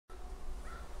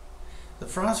The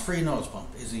Frostfree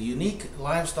Nosepump is a unique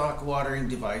livestock watering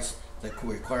device that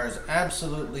requires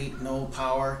absolutely no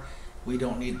power. We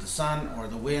don't need the sun or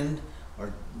the wind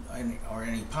or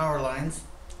any power lines.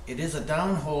 It is a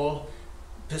downhole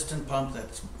piston pump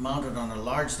that's mounted on a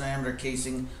large diameter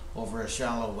casing over a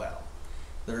shallow well.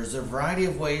 There is a variety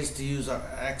of ways to use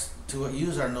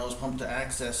our nose pump to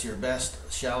access your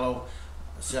best shallow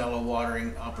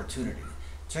watering opportunity.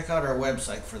 Check out our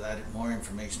website for more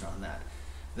information on that.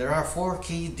 There are 4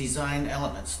 key design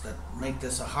elements that make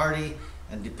this a hardy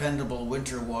and dependable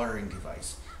winter watering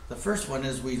device. The first one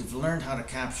is we've learned how to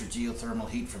capture geothermal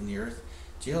heat from the earth.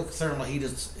 Geothermal heat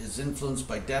is influenced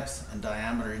by depth and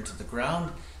diameter into the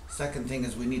ground. Second thing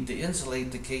is we need to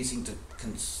insulate the casing to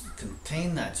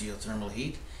contain that geothermal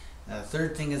heat.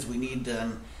 Third thing is we need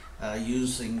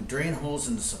using drain holes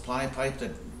in the supply pipe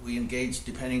that we engage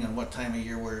depending on what time of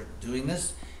year we're doing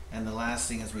this. And the last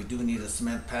thing is we do need a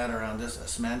cement pad around this, a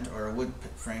cement or a wood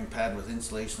frame pad with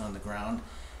insulation on the ground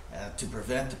to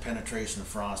prevent the penetration of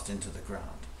frost into the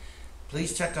ground.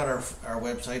 Please check out our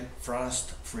website,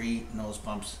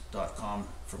 frostfreenosepumps.com,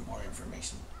 for more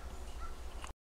information.